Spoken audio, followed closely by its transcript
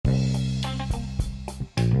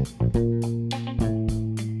The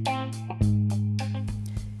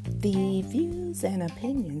views and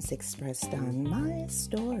opinions expressed on My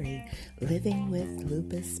Story Living with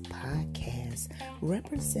Lupus podcast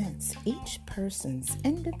represents each person's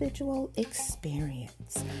individual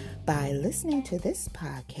experience. By listening to this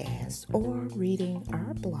podcast or reading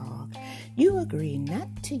our blog, you agree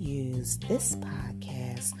not to use this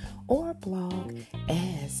podcast or blog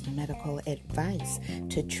as medical advice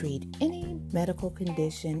to treat any medical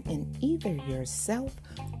condition in either yourself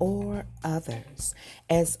or others.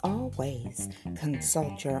 As always,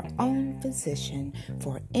 consult your own physician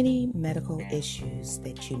for any medical issues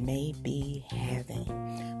that you may be having.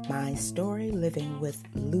 My Story Living with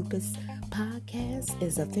Lupus podcast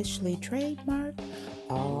is officially trademarked,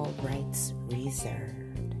 all rights reserved.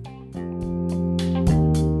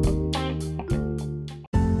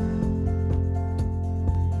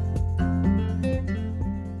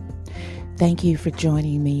 Thank you for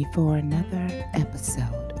joining me for another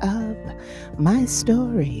episode of My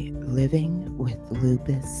Story Living with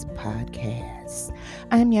Lupus podcast.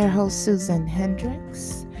 I'm your host, Susan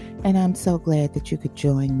Hendricks, and I'm so glad that you could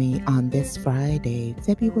join me on this Friday,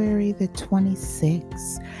 February the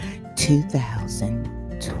 26th,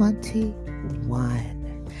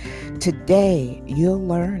 2021. Today, you'll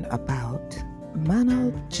learn about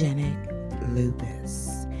monogenic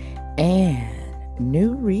lupus, and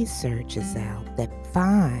new research is out that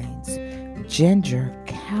finds ginger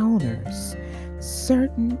counters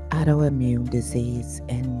certain autoimmune disease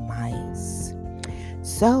in mice.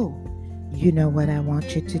 So, you know what I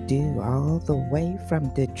want you to do all the way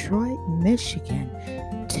from Detroit, Michigan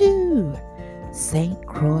to St.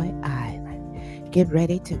 Croix Island. Get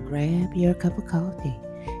ready to grab your cup of coffee,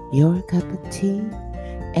 your cup of tea,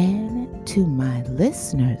 and to my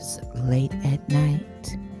listeners late at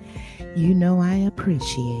night, you know I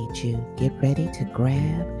appreciate you. Get ready to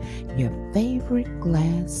grab your favorite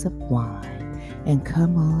glass of wine and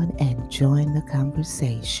come on and join the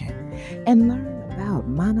conversation and learn about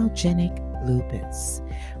monogenic lupus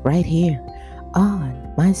right here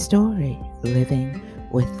on My Story Living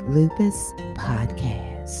with Lupus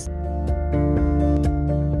podcast.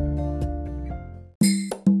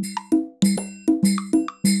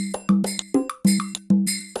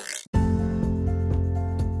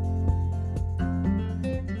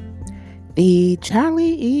 The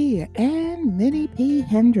Charlie E. and Minnie P.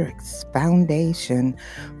 Hendricks Foundation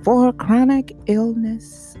for Chronic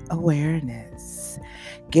Illness Awareness,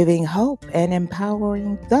 giving hope and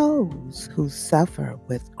empowering those who suffer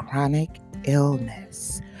with chronic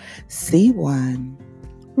illness. See one,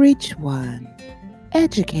 reach one,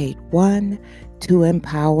 educate one to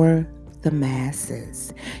empower the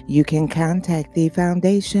masses. You can contact the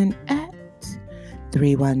foundation at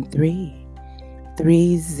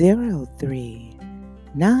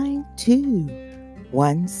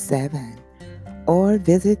 313-303-9217 or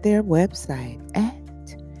visit their website at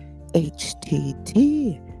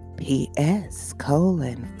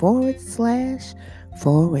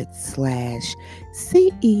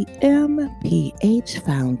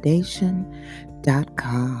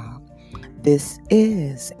This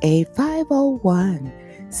is a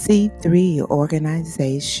 501c3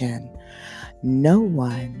 organization. No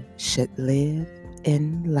one should live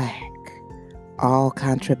in lack. All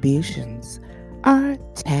contributions are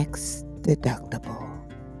tax deductible.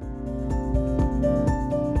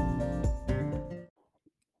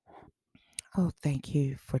 Oh, thank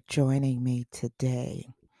you for joining me today.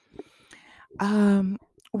 I'm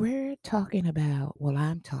talking about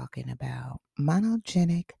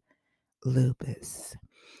monogenic lupus.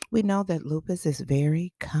 We know that lupus is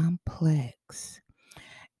very complex,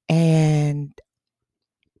 and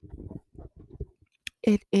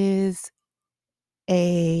it is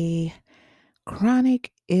a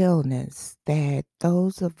chronic illness that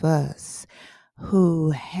those of us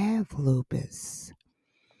who have lupus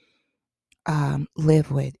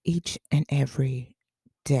live with each and every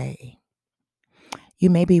day. You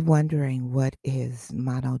may be wondering, what is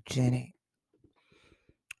monogenic?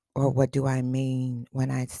 Or what do I mean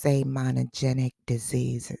when I say monogenic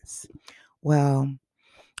diseases? Well,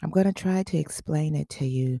 I'm going to try to explain it to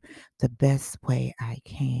you the best way I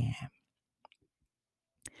can.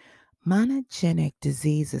 Monogenic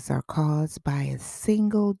diseases are caused by a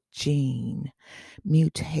single gene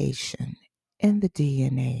mutation in the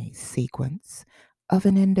DNA sequence of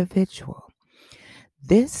an individual.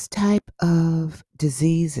 This type of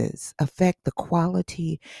diseases affect the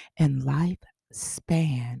quality and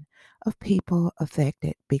lifespan of people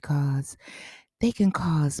affected because they can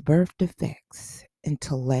cause birth defects,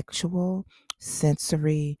 intellectual,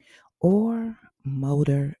 sensory, or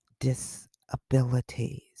motor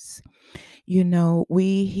abilities.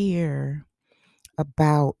 We hear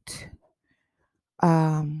about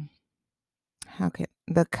how can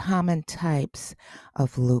the common types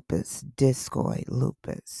of lupus, discoid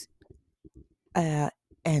lupus, uh,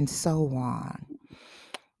 and so on.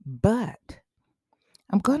 But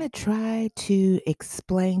I'm going to try to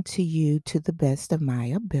explain to you, to the best of my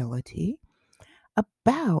ability,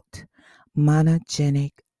 about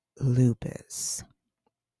monogenic lupus.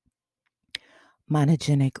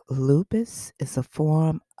 Monogenic lupus is a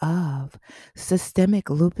form of systemic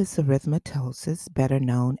lupus erythematosus, better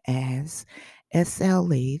known as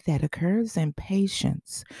SLE, that occurs in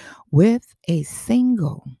patients with a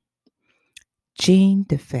single gene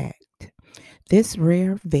defect. This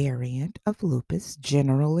rare variant of lupus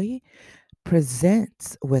generally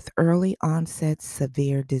presents with early onset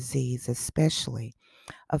severe disease, especially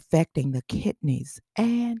affecting the kidneys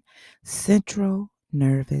and central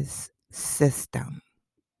nervous system.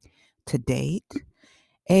 To date,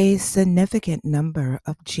 a significant number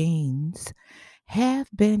of genes have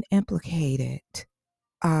been implicated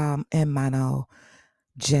in monogenic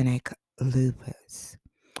lupus,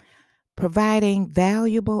 providing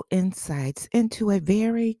valuable insights into a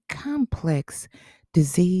very complex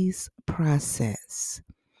disease process.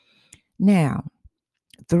 Now,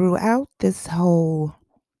 throughout this whole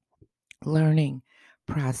learning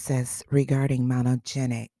process regarding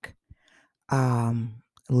monogenic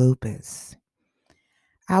lupus,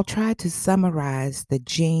 I'll try to summarize the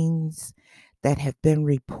genes that have been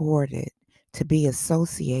reported to be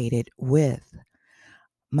associated with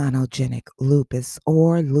monogenic lupus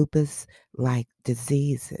or lupus like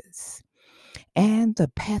diseases and the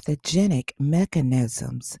pathogenic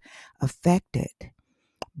mechanisms affected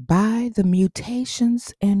by the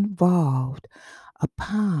mutations involved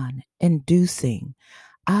upon inducing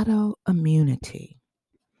autoimmunity.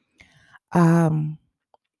 Um,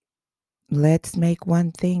 let's make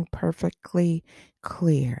one thing perfectly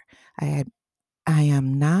clear. I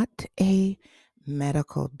am not a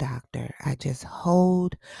medical doctor. I just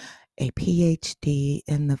hold a PhD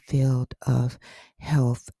in the field of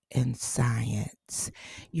health and science.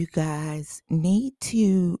 You guys need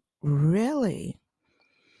to really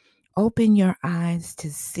open your eyes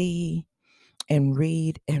to see and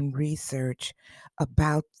read and research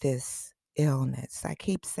about this illness. I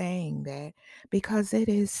keep saying that because it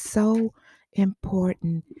is so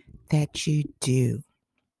important that you do.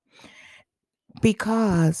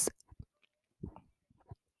 Because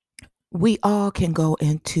we all can go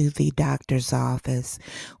into the doctor's office.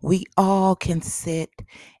 We all can sit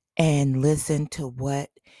and listen to what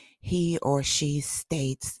he or she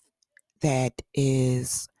states that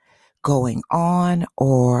is going on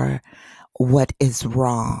or what is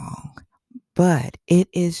wrong. But it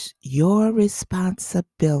is your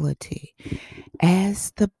responsibility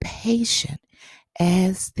as the patient,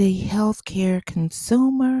 as the healthcare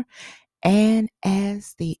consumer, and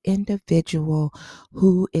as the individual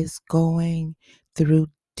who is going through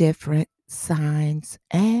different signs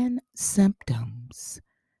and symptoms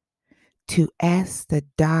to ask the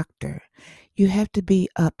doctor. You have to be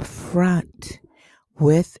upfront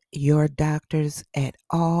with your doctors at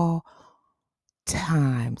all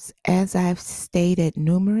times. As I've stated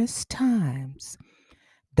numerous times,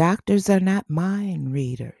 doctors are not mind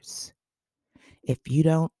readers. If you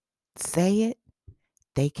don't say it,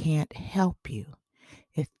 they can't help you.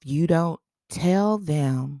 If you don't tell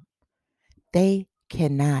them, they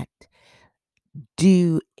cannot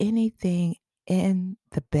do anything in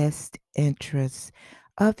the best interest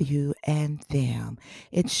of you and them.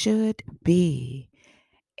 It should be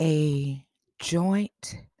a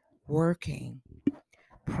joint working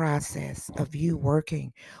process of you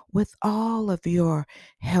working with all of your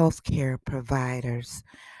healthcare providers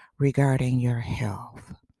regarding your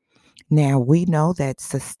health. Now, we know that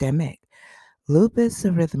systemic lupus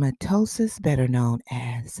erythematosus, better known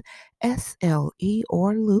as SLE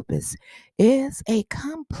or lupus, is a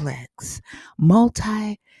complex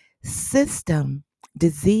multi-system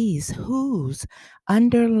disease whose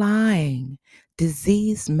underlying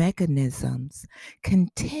disease mechanisms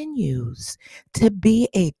continues to be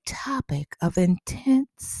a topic of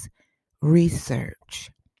intense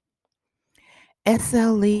research.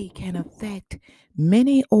 SLE can affect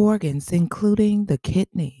many organs, including the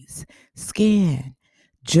kidneys, skin,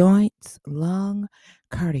 joints, lung,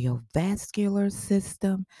 cardiovascular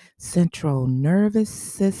system, central nervous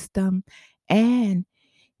system, and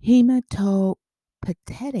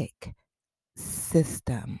hematopoietic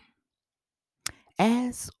system.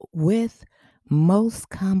 As with most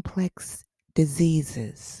complex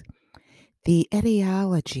diseases, The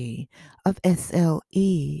etiology of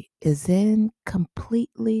SLE is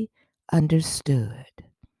incompletely understood.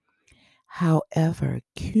 However,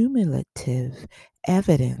 cumulative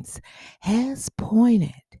evidence has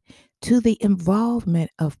pointed to the involvement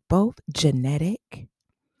of both genetic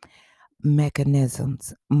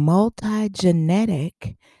mechanisms,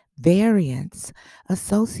 multigenetic variants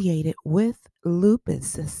associated with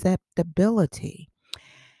lupus susceptibility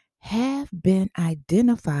have been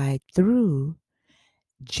identified through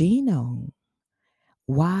genome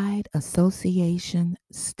wide association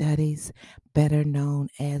studies, better known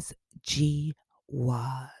as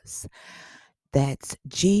GWAS. That's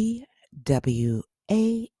GWAS,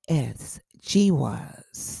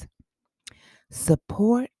 GWAS.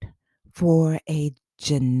 Support for a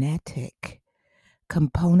genetic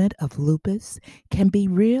component of lupus can be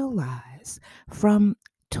realized from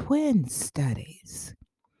twin studies,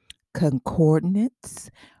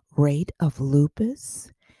 concordance rate of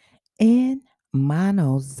lupus in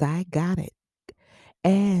monozygotic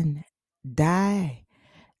and dizygotic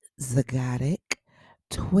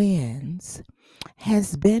twins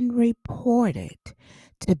has been reported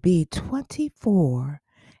to be 24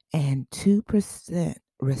 and 2%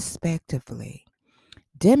 respectively,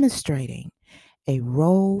 demonstrating a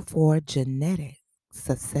role for genetic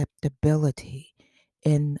susceptibility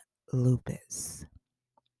in lupus.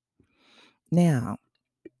 Now,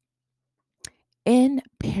 in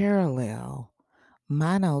parallel,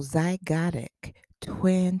 monozygotic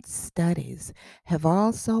twin studies have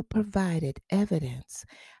also provided evidence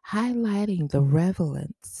highlighting the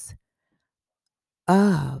relevance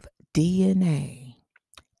of DNA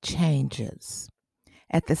changes.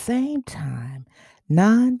 At the same time,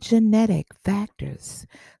 non-genetic factors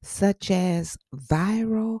such as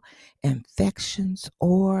viral infections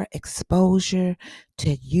or exposure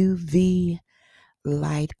to UV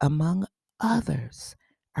light, among others,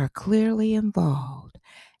 are clearly involved,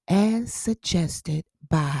 as suggested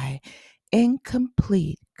by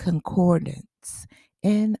incomplete concordance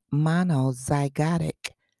in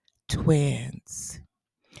monozygotic twins.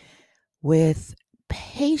 With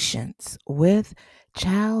patients with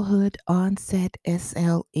childhood onset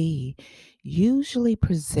SLE usually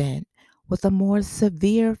present with a more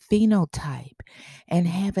severe phenotype and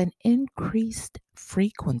have an increased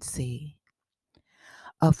frequency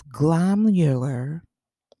of glomerular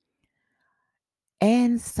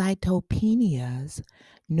and cytopenias,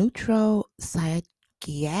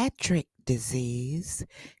 neuropsychiatric disease,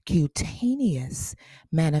 cutaneous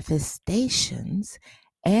manifestations,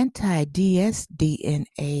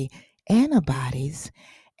 anti-dsDNA antibodies,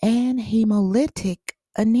 and hemolytic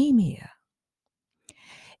anemia.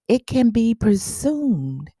 It can be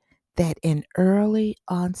presumed that in early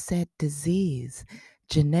onset disease,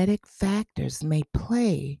 genetic factors may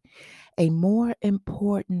play a more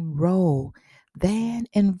important role than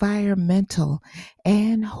environmental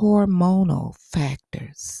and hormonal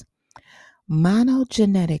factors.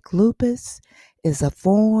 Monogenic lupus is a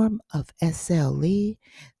form of SLE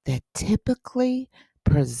that typically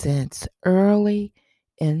presents early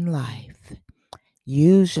in life,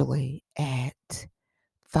 usually at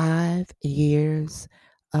 5 years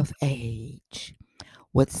of age,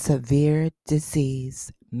 with severe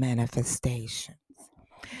disease manifestations.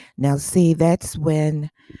 Now, see, that's when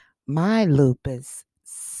my lupus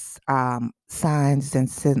signs and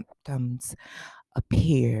symptoms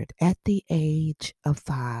appeared at the age of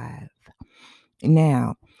 5.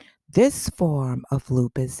 Now, this form of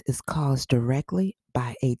lupus is caused directly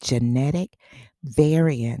by a genetic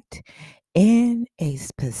variant in a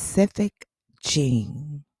specific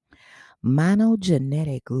gene.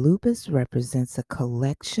 Monogenic lupus represents a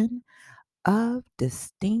collection of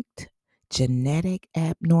distinct genetic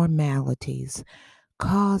abnormalities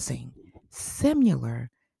causing similar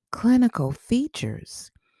clinical features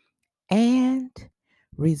and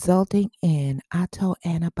resulting in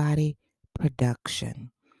autoantibody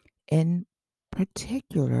production, in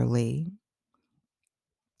particularly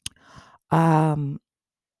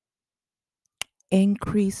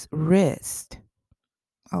increased risk,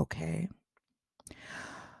 okay,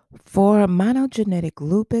 for monogenic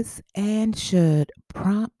lupus and should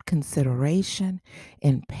prompt consideration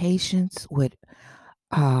in patients with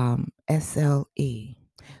SLE.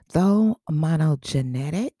 Though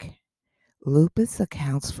monogenic lupus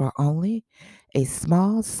accounts for only a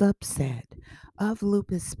small subset of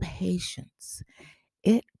lupus patients,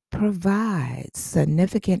 it provides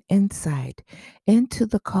significant insight into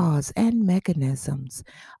the cause and mechanisms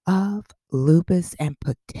of lupus and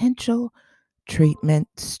potential treatment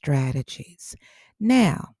strategies.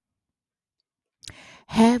 Now,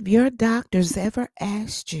 have your doctors ever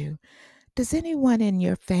asked you Does anyone in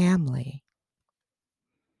your family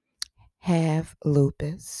have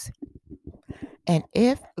lupus? And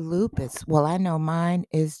if lupus, well, I know mine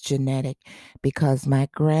is genetic because my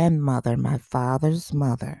grandmother, my father's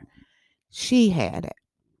mother, she had it.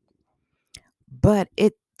 But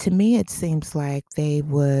to me, it seems like they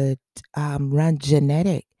would run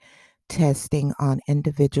genetic testing on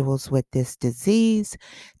individuals with this disease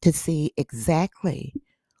to see exactly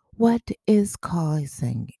what is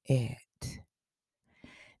causing it.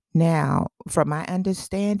 Now, from my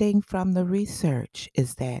understanding from the research,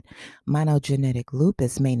 is that monogenic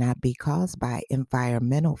lupus may not be caused by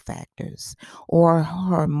environmental factors or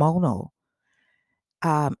hormonal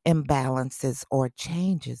imbalances or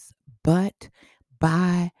changes, but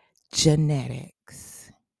by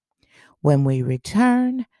genetics. When we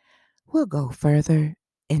return, we'll go further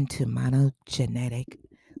into monogenic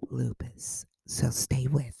lupus. So stay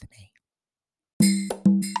with me.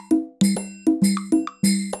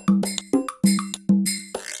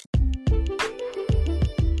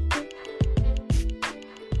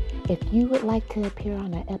 If you would like to appear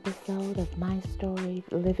on an episode of My Story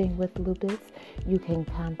Living with Lupus, you can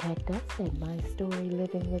contact us at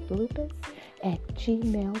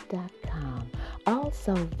mystorylivingwithlupus@gmail.com.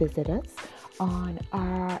 Also visit us on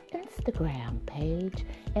our Instagram page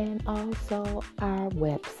and also our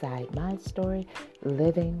website, My Story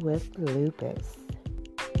Living with Lupus.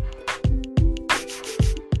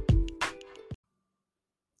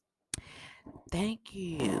 Thank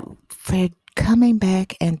you for coming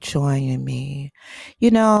back and joining me.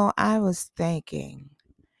 I was thinking,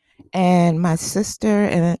 and my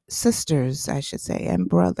sisters, I should say, and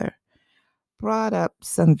brother brought up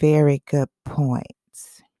some very good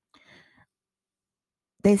points.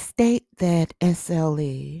 They state that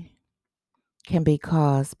SLE can be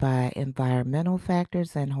caused by environmental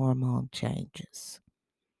factors and hormone changes.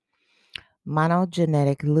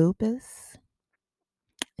 Monogenic lupus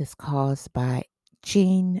is caused by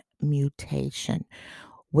gene mutation,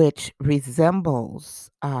 which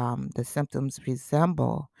resembles, the symptoms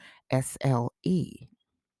resemble SLE.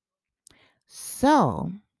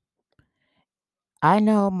 So I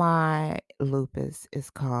know my lupus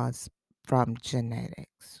is caused from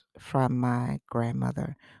genetics, from my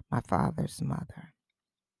grandmother, my father's mother.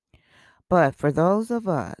 But for those of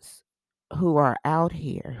us who are out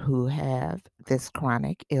here who have this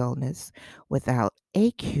chronic illness without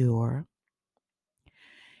a cure,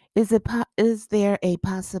 is there a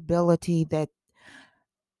possibility that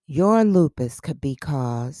your lupus could be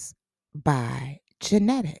caused by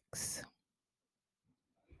genetics,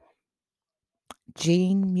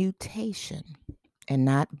 gene mutation, and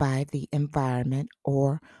not by the environment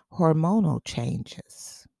or hormonal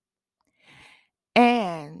changes?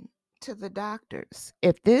 And to the doctors,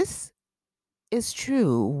 if this is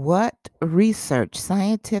true, what research,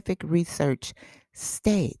 scientific research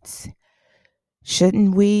states,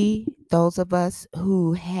 shouldn't we, those of us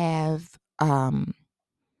who have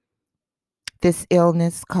this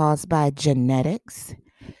illness caused by genetics,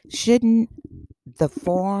 shouldn't the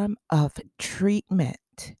form of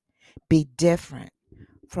treatment be different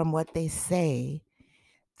from what they say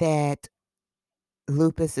that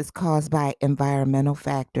lupus is caused by environmental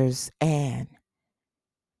factors and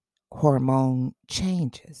hormone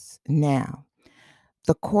changes? Now,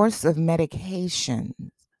 the course of medication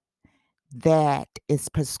that is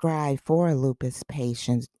prescribed for lupus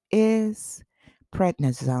patients is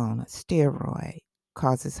prednisone, a steroid,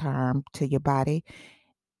 causes harm to your body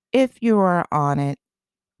if you are on it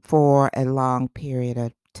for a long period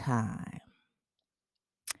of time.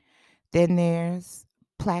 Then there's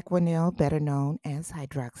Plaquenil, better known as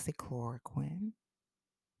hydroxychloroquine,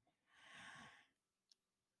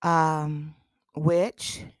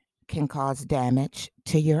 which can cause damage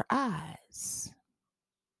to your eyes.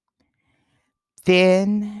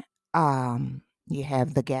 Then you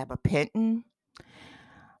have the gabapentin,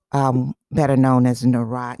 better known as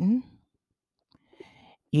Neurontin.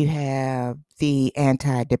 You have the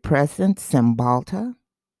antidepressant Cymbalta.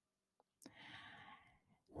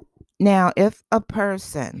 Now, if a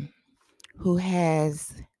person who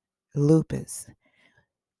has lupus,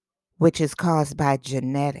 which is caused by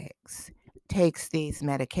genetics, takes these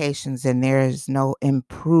medications and there is no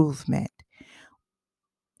improvement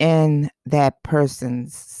in that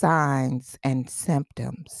person's signs and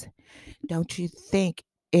symptoms, don't you think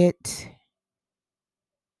it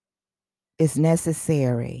is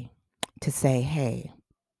necessary to say, hey,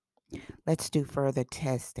 let's do further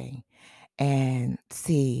testing and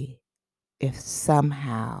see if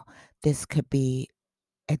somehow this could be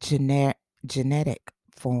a genetic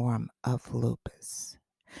form of lupus?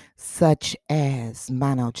 such as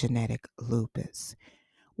monogenic lupus,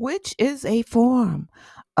 which is a form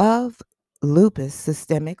of lupus,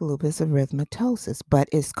 systemic lupus erythematosus, but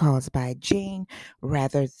is caused by a gene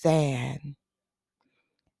rather than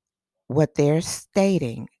what they're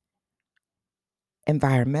stating,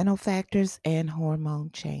 environmental factors and hormone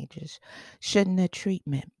changes. Shouldn't the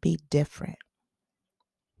treatment be different?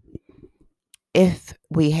 If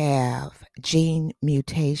we have gene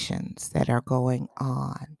mutations that are going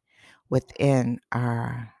on within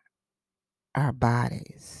our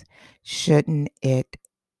bodies, shouldn't it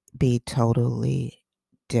be totally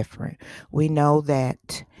different? We know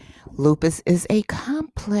that lupus is a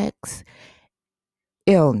complex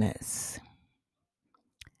illness.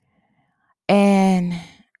 And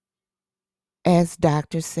as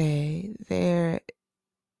doctors say, there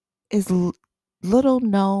is little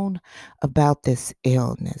known about this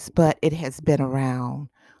illness, but it has been around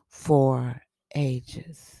for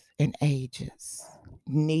ages and ages,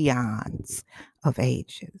 neons of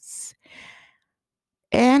ages.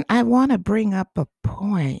 And I want to bring up a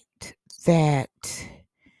point that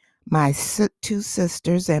my two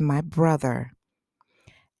sisters and my brother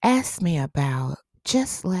asked me about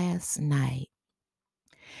just last night.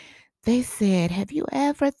 They said, "Have you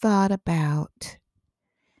ever thought about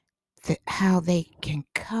how they can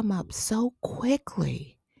come up so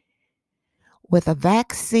quickly with a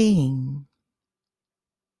vaccine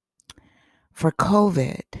for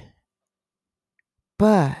COVID,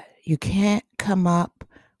 but you can't come up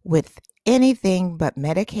with anything but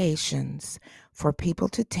medications for people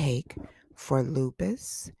to take for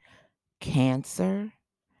lupus, cancer,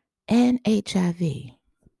 and HIV.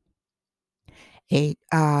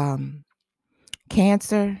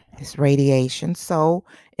 Cancer is radiation. So,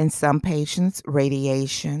 in some patients,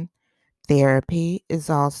 radiation therapy is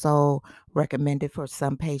also recommended for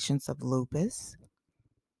some patients of lupus.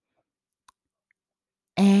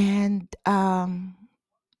 And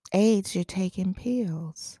AIDS, you're taking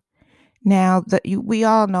pills. Now, we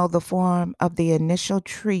all know the form of the initial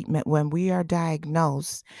treatment when we are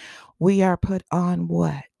diagnosed. We are put on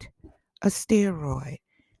what? A steroid,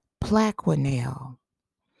 Plaquenil.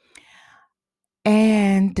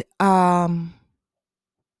 And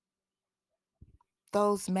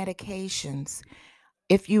those medications,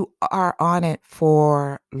 if you are on it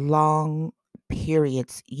for long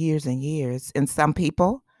periods, years and years, in some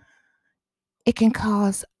people, it can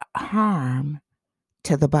cause harm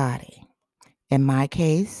to the body. In my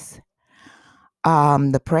case,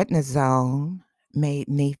 the prednisone made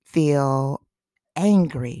me feel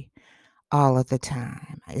angry all of the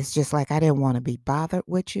time. It's just like I didn't want to be bothered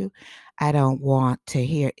with you. I don't want to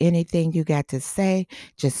hear anything you got to say.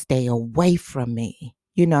 Just stay away from me.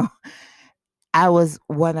 I was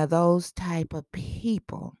one of those type of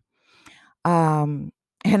people. And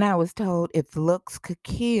I was told if looks could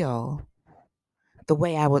kill, the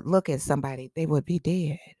way I would look at somebody, they would be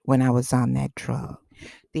dead when I was on that drug.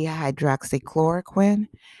 The hydroxychloroquine,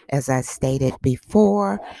 as I stated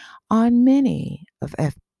before on many of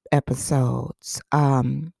episodes,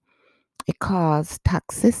 it caused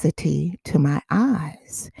toxicity to my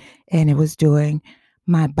eyes, and it was doing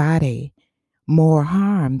my body more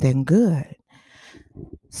harm than good.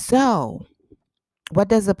 So, what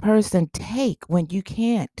does a person take when you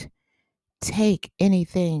can't take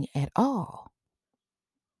anything at all?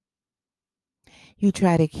 You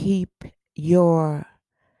try to keep your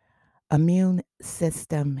immune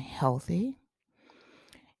system healthy.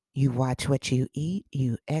 You watch what you eat,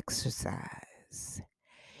 you exercise.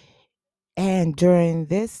 And during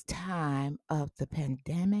this time of the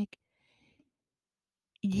pandemic,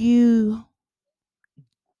 you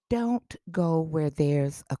don't go where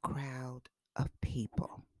there's a crowd of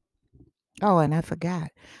people. Oh, and I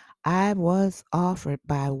forgot. I was offered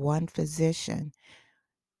by one physician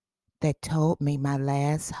that told me my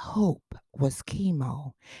last hope was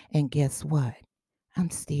chemo. And guess what? I'm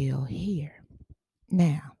still here.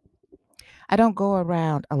 Now, I don't go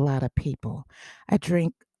around a lot of people. I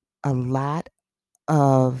drink a lot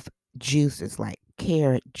of juices like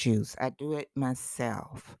carrot juice. I do it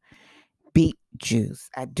myself. Beet juice.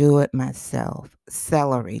 I do it myself.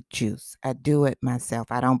 Celery juice. I do it myself.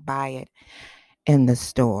 I don't buy it in the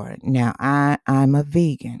store. Now, I'm a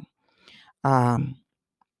vegan. Um,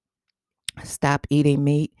 Stop eating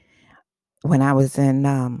meat when I was in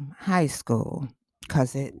high school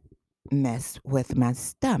because it messed with my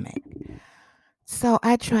stomach. So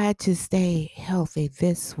I try to stay healthy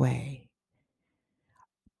this way.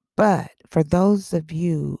 But for those of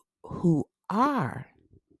you who are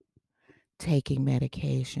taking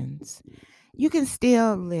medications, you can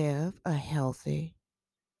still live a healthy,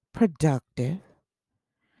 productive,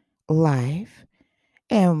 life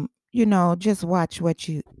and, just watch what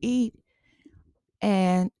you eat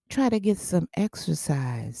and try to get some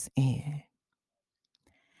exercise in.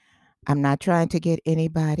 I'm not trying to get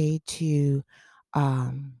anybody to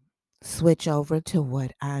um, switch over to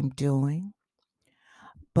what I'm doing,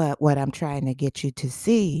 but what I'm trying to get you to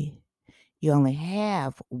see, you only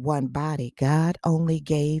have one body. God only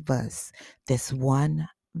gave us this one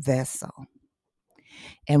vessel,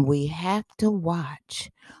 and we have to watch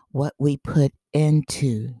what we put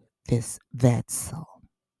into this vessel.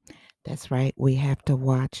 That's right, we have to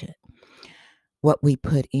watch it. What we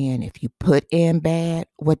put in. If you put in bad,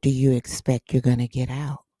 what do you expect you're going to get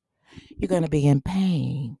out? You're going to be in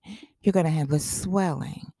pain. You're going to have a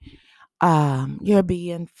swelling. You'll be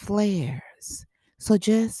in flares. So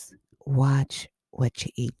just watch what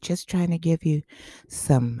you eat. Just trying to give you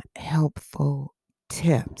some helpful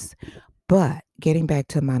tips. But getting back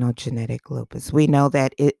to monogenic lupus, we know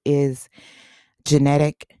that it is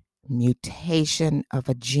genetic mutation of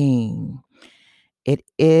a gene. It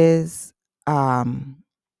is a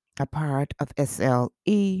part of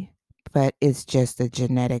SLE, but it's just a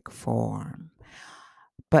genetic form.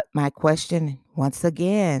 But my question, once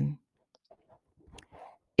again,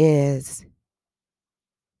 is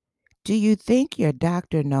do you think your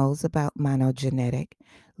doctor knows about monogenic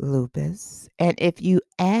lupus? And if you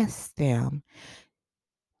ask them,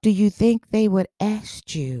 do you think they would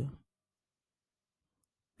ask you,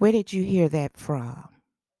 where did you hear that from?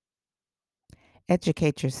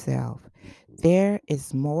 Educate yourself. There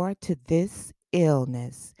is more to this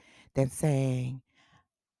illness than saying,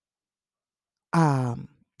 um,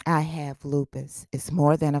 I have lupus. It's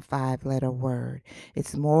more than a 5-letter word.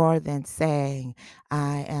 It's more than saying,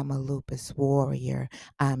 I am a lupus warrior.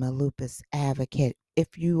 I'm a lupus advocate.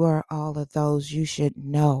 If you are all of those, you should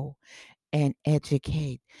know and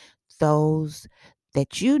educate those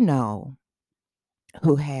that you know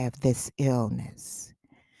who have this illness.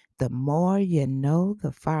 The more you know,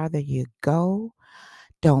 the farther you go.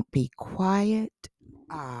 Don't be quiet.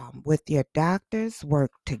 With your doctors,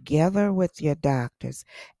 work together with your doctors.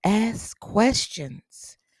 Ask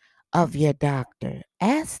questions of your doctor.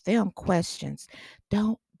 Ask them questions.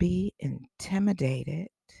 Don't be intimidated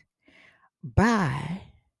by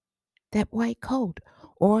that white coat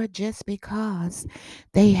or just because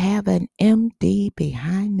they have an MD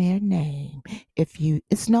behind their name.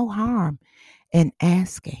 It's no harm in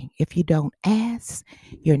asking. If you don't ask,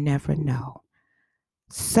 you'll never know.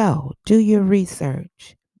 So, do your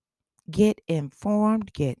research. Get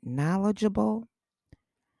informed, get knowledgeable,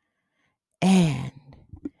 and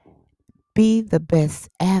be the best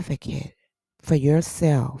advocate for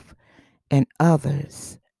yourself and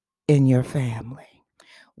others in your family.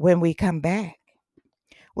 When we come back,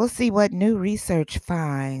 we'll see what new research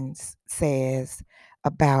says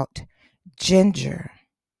about ginger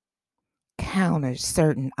counters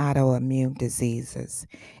certain autoimmune diseases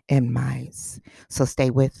in mice. So stay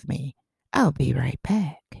with me. I'll be right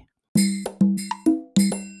back.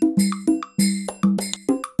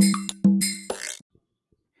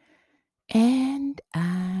 And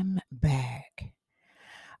I'm back.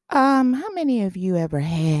 How many of you ever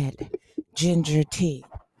had ginger tea?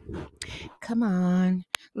 Come on,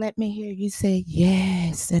 let me hear you say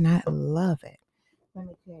yes, and I love it. Let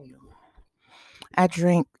me tell you, I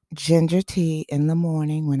drink ginger tea in the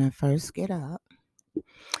morning when I first get up,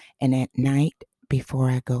 and at night before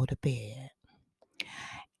I go to bed.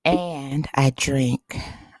 And I drink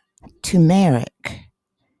turmeric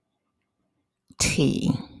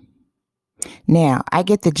tea. Now, I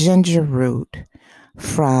get the ginger root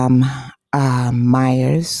from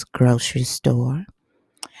Myers grocery store,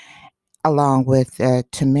 along with the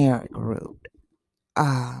turmeric root.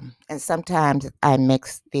 And sometimes I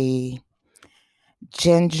mix the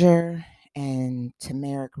ginger and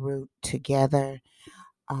turmeric root together.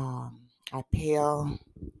 I peel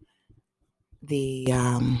the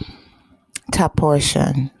top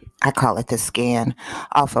portion, I call it the skin,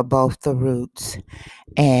 off of both the roots,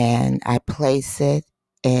 and I place it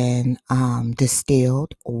in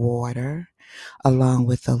distilled water along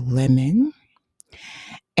with a lemon,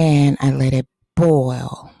 and I let it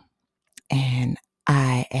boil, and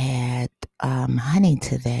I add honey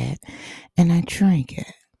to that, and I drink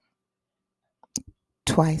it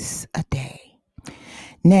twice a day.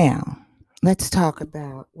 Now, let's talk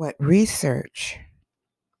about what research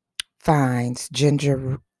finds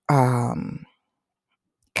ginger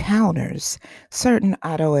counters certain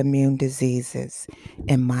autoimmune diseases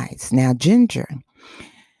in mice. Now, ginger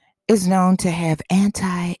is known to have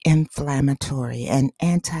anti-inflammatory and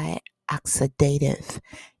antioxidative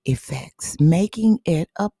effects, making it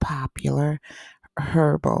a popular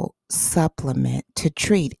herbal supplement to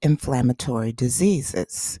treat inflammatory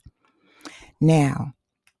diseases. Now,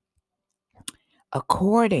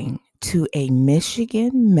 according to a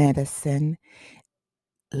Michigan medicine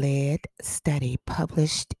led study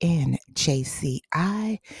published in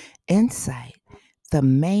JCI Insight, the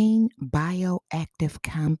main bioactive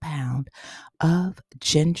compound of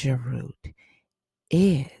ginger root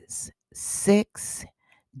is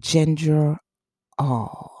 6-gingerol.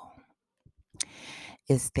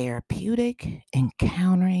 Is therapeutic in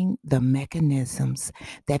countering the mechanisms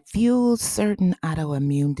that fuel certain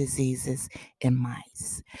autoimmune diseases in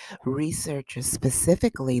mice. Researchers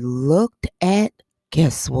specifically looked at,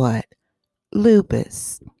 guess what?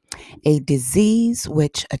 Lupus, a disease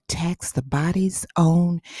which attacks the body's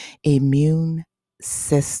own immune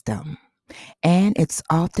system. And it's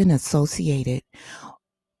often associated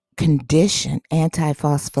condition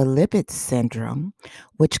antiphospholipid syndrome,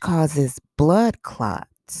 which causes blood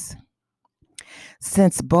clots.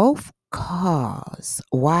 Since both cause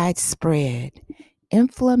widespread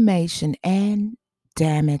inflammation and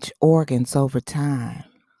damage organs over time.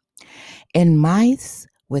 In mice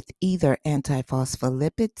with either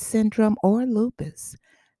antiphospholipid syndrome or lupus,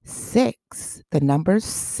 the number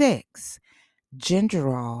 6,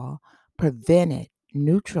 gingerol prevented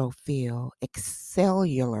neutrophil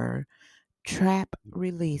excellular trap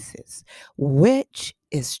releases, which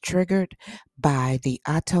is triggered by the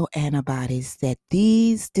autoantibodies that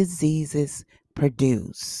these diseases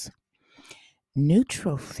produce.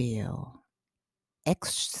 Neutrophil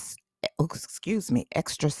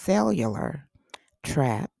extracellular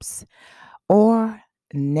traps, or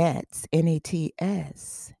NETs,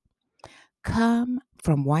 come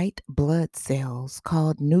from white blood cells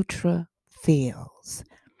called neutrophils.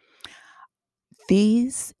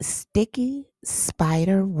 These sticky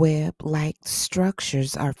spider web-like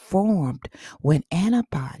structures are formed when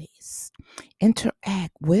antibodies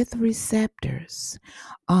interact with receptors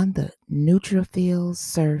on the neutrophil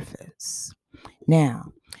surface.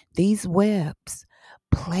 Now, these webs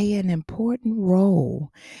play an important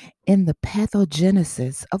role in the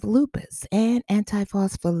pathogenesis of lupus and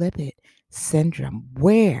antiphospholipid syndrome,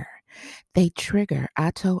 where they trigger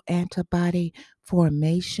autoantibody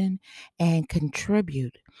formation and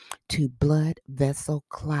contribute to blood vessel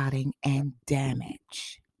clotting and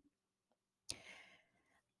damage.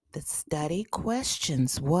 The study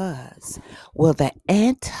questions was, will the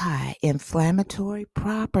anti-inflammatory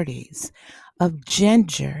properties of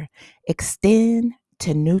ginger extend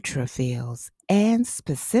to neutrophils, and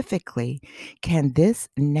specifically, can this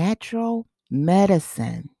natural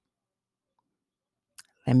medicine,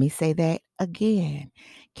 let me say that again,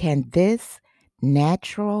 can this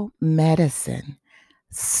natural medicine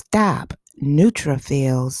stop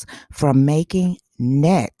neutrophils from making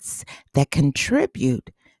nets that contribute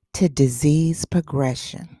to disease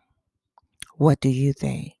progression? What do you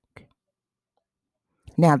think?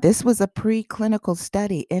 Now, this was a preclinical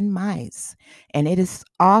study in mice, and it is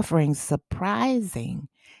offering surprising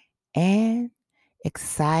and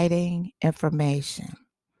exciting information.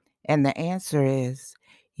 And the answer is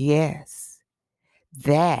yes,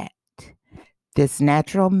 that this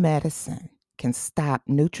natural medicine can stop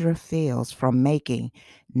neutrophils from making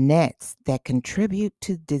nets that contribute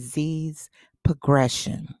to disease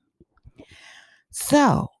progression.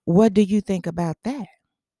 So, what do you think about that?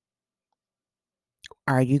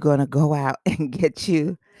 Are you going to go out and get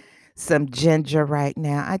you some ginger right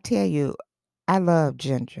now? I tell you, I love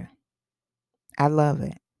ginger. I love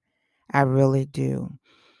it. I really do.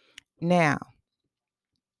 Now,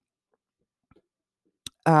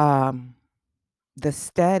 the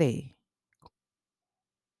study,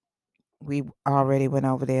 we already went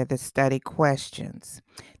over there, the study questions.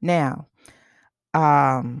 Now,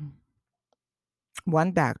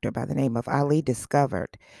 one doctor by the name of Ali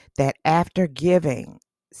discovered that after giving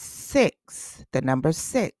the number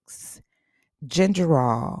 6,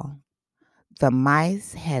 gingerol, the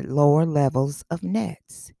mice had lower levels of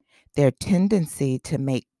nets. Their tendency to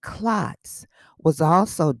make clots was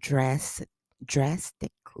also drastically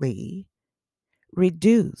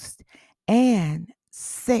reduced, and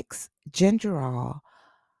 6-gingerol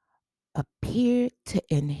appeared to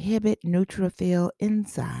inhibit neutrophil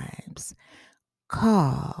enzymes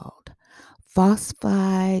called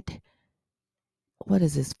phosphide, what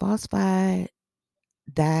is this? Phosphide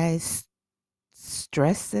diestresis,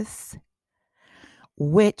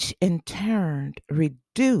 which in turn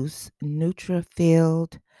reduce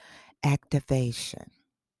neutrophil activation.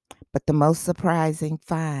 But the most surprising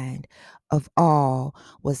find of all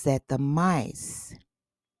was that the mice,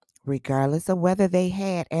 regardless of whether they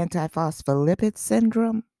had antiphospholipid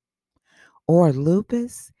syndrome or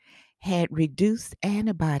lupus had reduced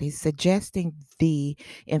antibodies, suggesting the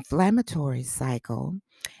inflammatory cycle.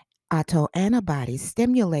 Autoantibodies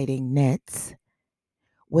stimulating nets,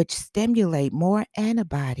 which stimulate more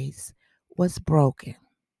antibodies, was broken.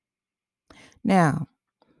 Now,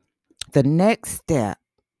 the next step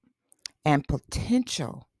and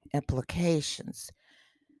potential implications,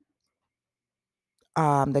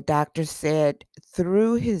 the doctor said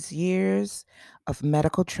through his years of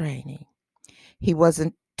medical training, he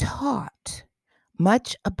wasn't taught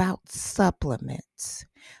much about supplements,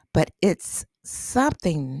 but it's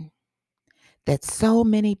something that so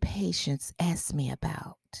many patients ask me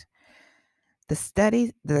about. The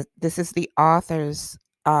study, this is the author's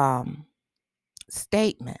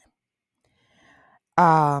statement.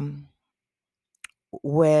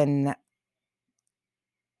 When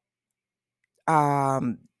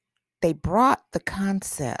they brought the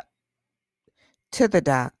concept to the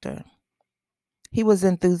doctor, he was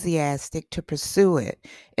enthusiastic to pursue it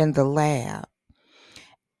in the lab.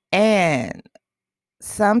 And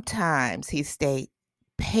sometimes he states,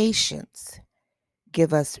 patients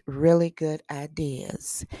give us really good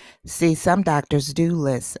ideas. See, some doctors do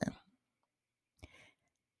listen.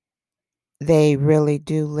 They really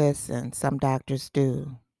do listen. Some doctors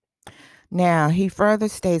do. Now, he further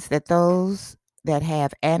states that those that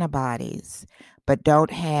have antibodies but don't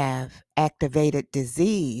have activated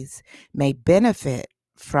disease may benefit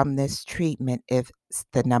from this treatment if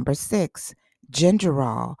the number 6,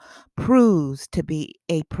 gingerol, proves to be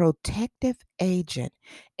a protective agent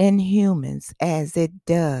in humans as it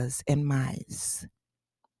does in mice.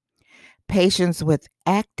 Patients with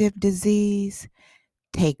active disease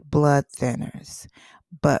take blood thinners.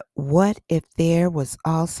 But what if there was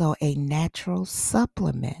also a natural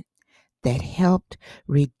supplement that helped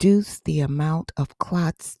reduce the amount of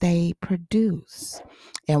clots they produce?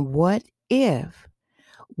 And what if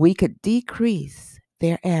we could decrease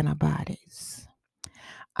their antibodies?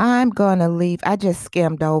 I just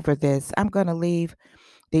skimmed over this. I'm going to leave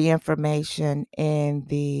the information in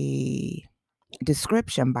the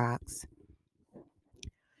description box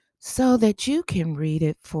so that you can read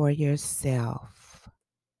it for yourself.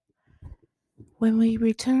 When we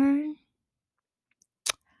return,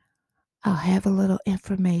 I'll have a little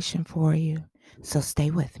information for you, so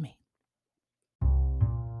stay with me.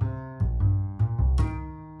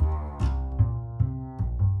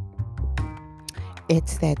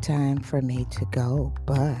 It's that time for me to go,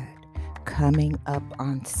 but coming up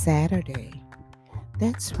on Saturday,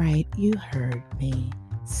 that's right, you heard me,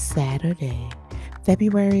 Saturday,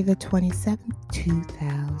 February the 27th,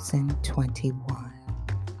 2021.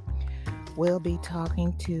 We'll be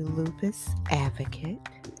talking to lupus advocate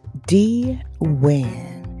Dee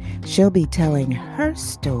Wynn. She'll be telling her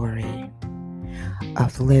story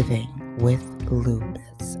of living with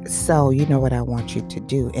lupus. So you know what I want you to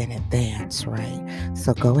do in advance, right?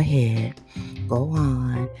 So go ahead, go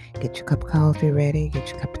on, get your cup of coffee ready, get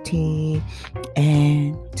your cup of tea.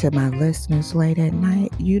 And to my listeners late at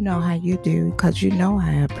night, you know how you do, because you know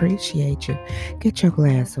I appreciate you. Get your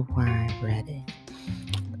glass of wine ready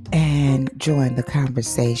and join the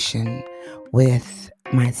conversation with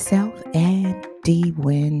myself and Dee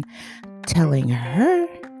Wynn telling her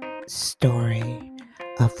story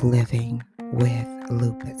of living with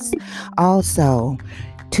lupus. Also,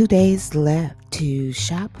 2 days left to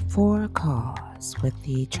shop for a cause with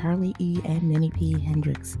the Charlie E. and Minnie P.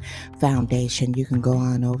 Hendricks Foundation. You can go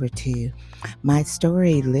on over to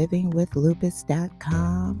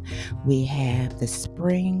mystorylivingwithlupus.com. We have the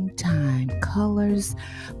springtime colors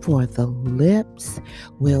for the lips.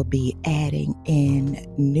 We'll be adding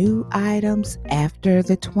in new items after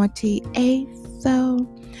the 28th, though.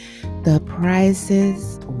 The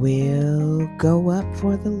prices will go up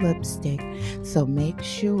for the lipstick, so make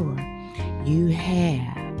sure you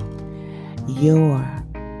have your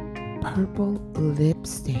purple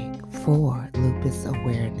lipstick for Lupus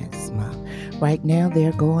Awareness Month. Right now,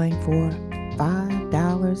 they're going for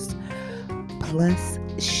 $5 plus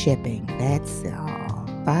shipping. That's all.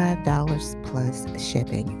 $5 plus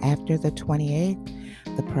shipping. After the 28th,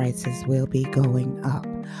 the prices will be going up.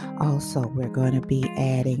 Also, we're going to be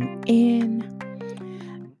adding in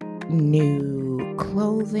new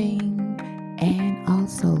clothing and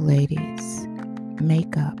also, ladies,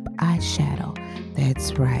 makeup, eyeshadow.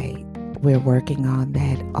 That's right. We're working on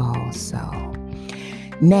that also.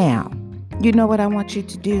 Now, you know what I want you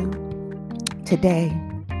to do today?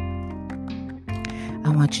 I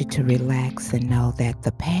want you to relax and know that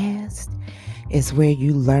the past is where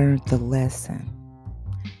you learned the lesson.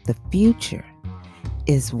 The future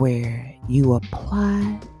is where you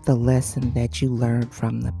apply the lesson that you learned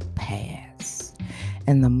from the past.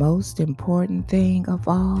 And the most important thing of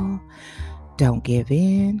all, don't give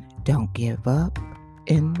in, don't give up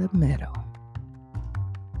in the middle.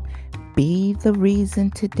 Be the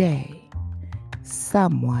reason today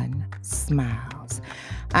someone smiles.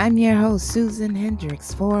 I'm your host, Susan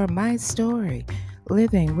Hendricks, for My Story,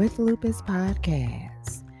 Living with Lupus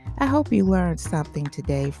podcast. I hope you learned something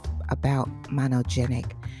today about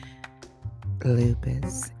monogenic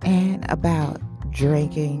lupus and about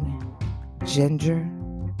drinking ginger.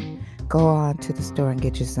 Go on to the store and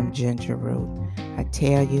get you some ginger root. I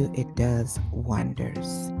tell you, it does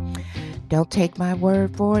wonders. Don't take my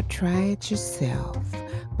word for it, try it yourself.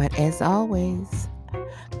 But as always,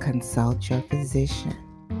 consult your physician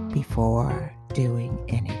before doing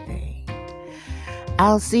anything.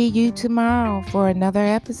 I'll see you tomorrow for another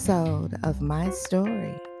episode of My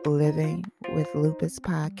Story, Living with Lupus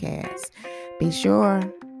podcast. Be sure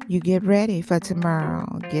you get ready for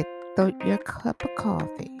tomorrow. Get your cup of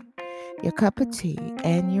coffee, your cup of tea,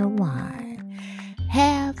 and your wine.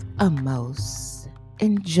 Have a most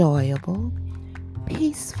enjoyable,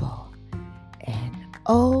 peaceful, and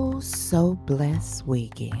oh so blessed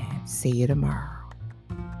weekend. See you tomorrow.